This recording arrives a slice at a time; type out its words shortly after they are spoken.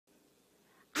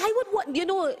you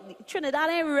know, Trinidad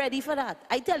ain't ready for that.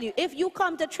 I tell you, if you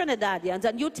come to Trinidadians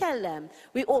and you tell them,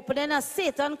 we're opening a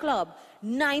Satan club,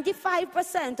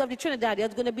 95% of the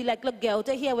Trinidadians going to be like, look, get out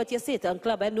of here with your Satan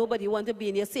club, and nobody want to be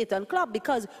in your Satan club,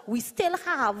 because we still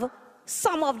have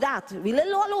some of that. We're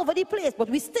little all over the place, but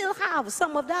we still have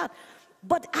some of that.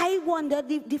 But I wonder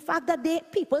the fact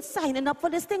that people signing up for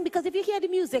this thing, because if you hear the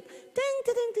music, ding,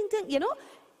 ding, ding, ding, ding, you know,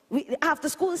 after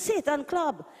school Satan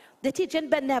club, they're teaching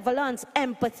benevolence,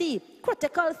 empathy,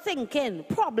 critical thinking,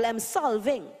 problem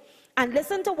solving. And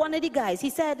listen to one of the guys. He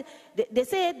said, they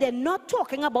say they're not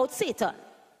talking about Satan.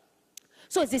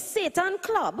 So it's a Satan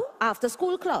club, after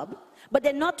school club, but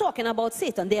they're not talking about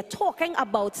Satan. They're talking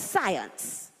about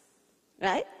science,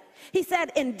 right? He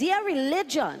said, in their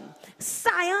religion,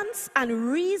 science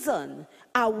and reason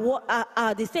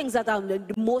are the things that are the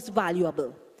most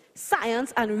valuable.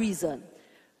 Science and reason.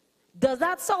 Does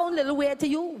that sound a little weird to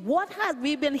you? What have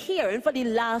we been hearing for the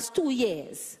last 2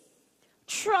 years?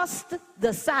 Trust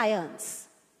the science.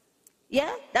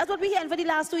 Yeah? That's what we're hearing for the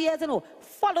last 2 years, you know.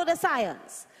 Follow the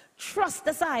science. Trust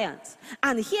the science.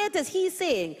 And here it is, he's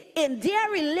saying, in their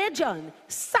religion,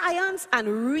 science and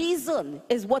reason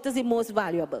is what is the most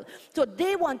valuable. So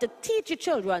they want to teach the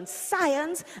children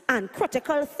science and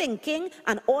critical thinking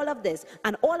and all of this.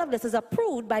 And all of this is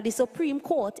approved by the Supreme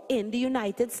Court in the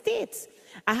United States.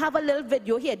 I have a little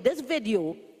video here. This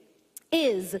video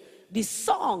is the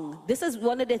song. This is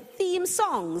one of the theme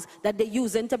songs that they're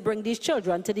using to bring these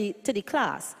children to the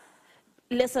class.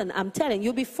 Listen, I'm telling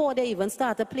you, before they even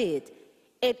start to play it,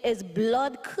 it is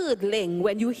blood-curdling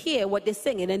when you hear what they're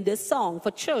singing in this song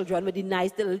for children with the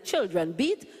nice little children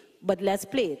beat. But let's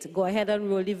play it. Go ahead and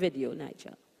roll the video,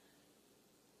 Nigel.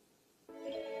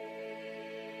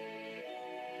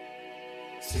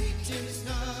 Satan's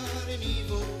not an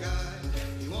evil guy.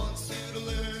 He wants you to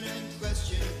learn and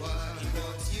question why. He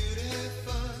wants you to have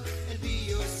fun and be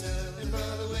yourself. And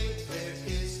by the way, there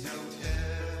is no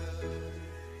hell.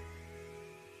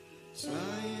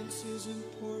 Science is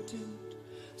important,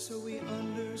 so we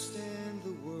understand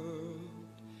the world.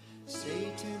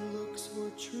 Satan looks for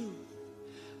truth.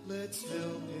 Let's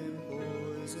help him,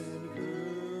 boys and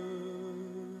girls.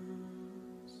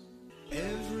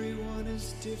 Everyone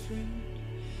is different,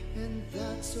 and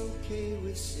that's okay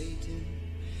with Satan.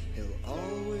 He'll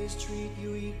always treat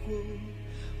you equal,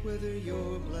 whether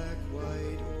you're black,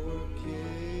 white, or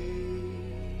gay.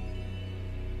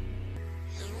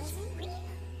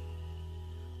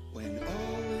 When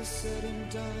all is said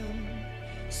and done,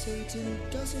 Satan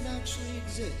doesn't actually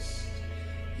exist.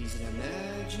 He's an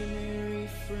imaginary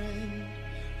friend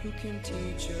who can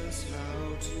teach us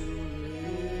how to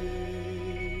live.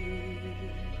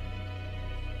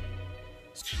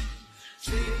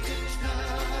 Satan's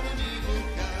not an evil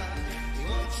guy. He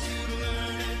wants you to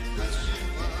learn and question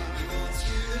why. He wants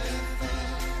you to have fun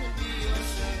and be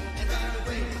yourself. And by the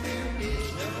way, there is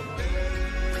no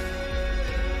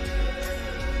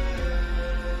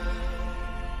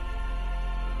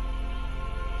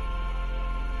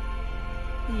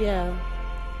Yeah.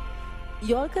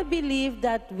 Y'all could believe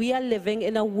that we are living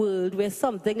in a world where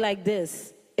something like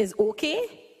this is okay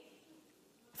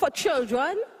for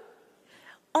children?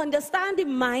 Understand the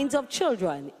minds of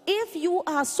children. If you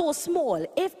are so small,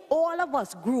 if all of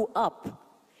us grew up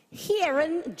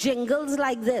hearing jingles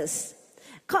like this,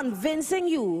 convincing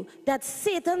you that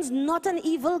Satan's not an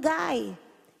evil guy.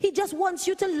 He just wants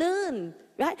you to learn,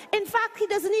 right? In fact, he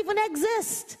doesn't even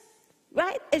exist,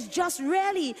 right? It's just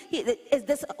really, it's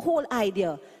this whole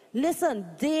idea. Listen,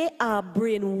 they are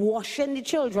brainwashing the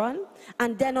children,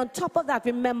 and then on top of that,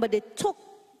 remember, they took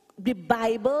the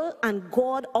Bible and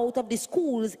God out of the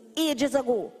schools ages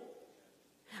ago.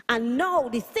 And now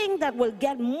the thing that will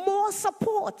get more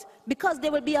support, because they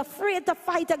will be afraid to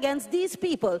fight against these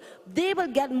people, they will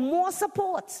get more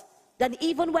support than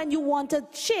even when you want to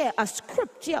share a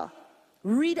scripture,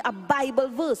 read a Bible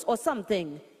verse or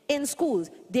something in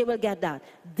schools, they will get that.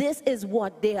 This is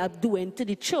what they are doing to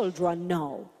the children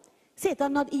now.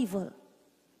 Satan not evil.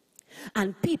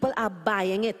 And people are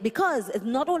buying it, because it's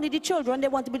not only the children, they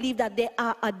want to believe that there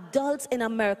are adults in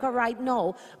America right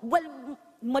now. Well,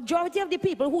 majority of the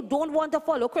people who don't want to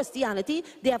follow Christianity,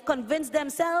 they have convinced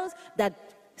themselves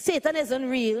that Satan isn't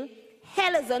real,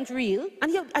 hell isn't real,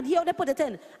 and here they put it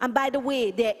in. And by the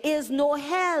way, there is no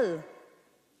hell.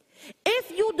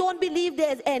 If you don't believe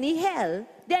there's any hell,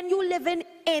 then you live in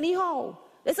anyhow.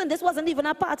 Listen, this wasn't even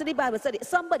a part of the Bible study.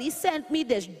 Somebody sent me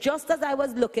this just as I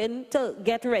was looking to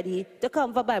get ready to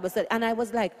come for Bible study. And I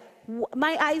was like,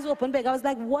 my eyes opened big. I was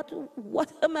like, what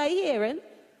am I hearing?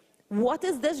 What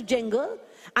is this jingle?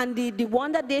 And the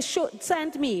one that they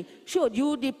sent me showed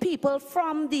you the people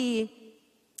from the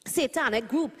satanic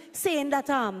group saying that,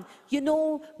 you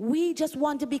know, we just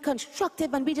want to be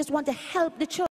constructive and we just want to help the church.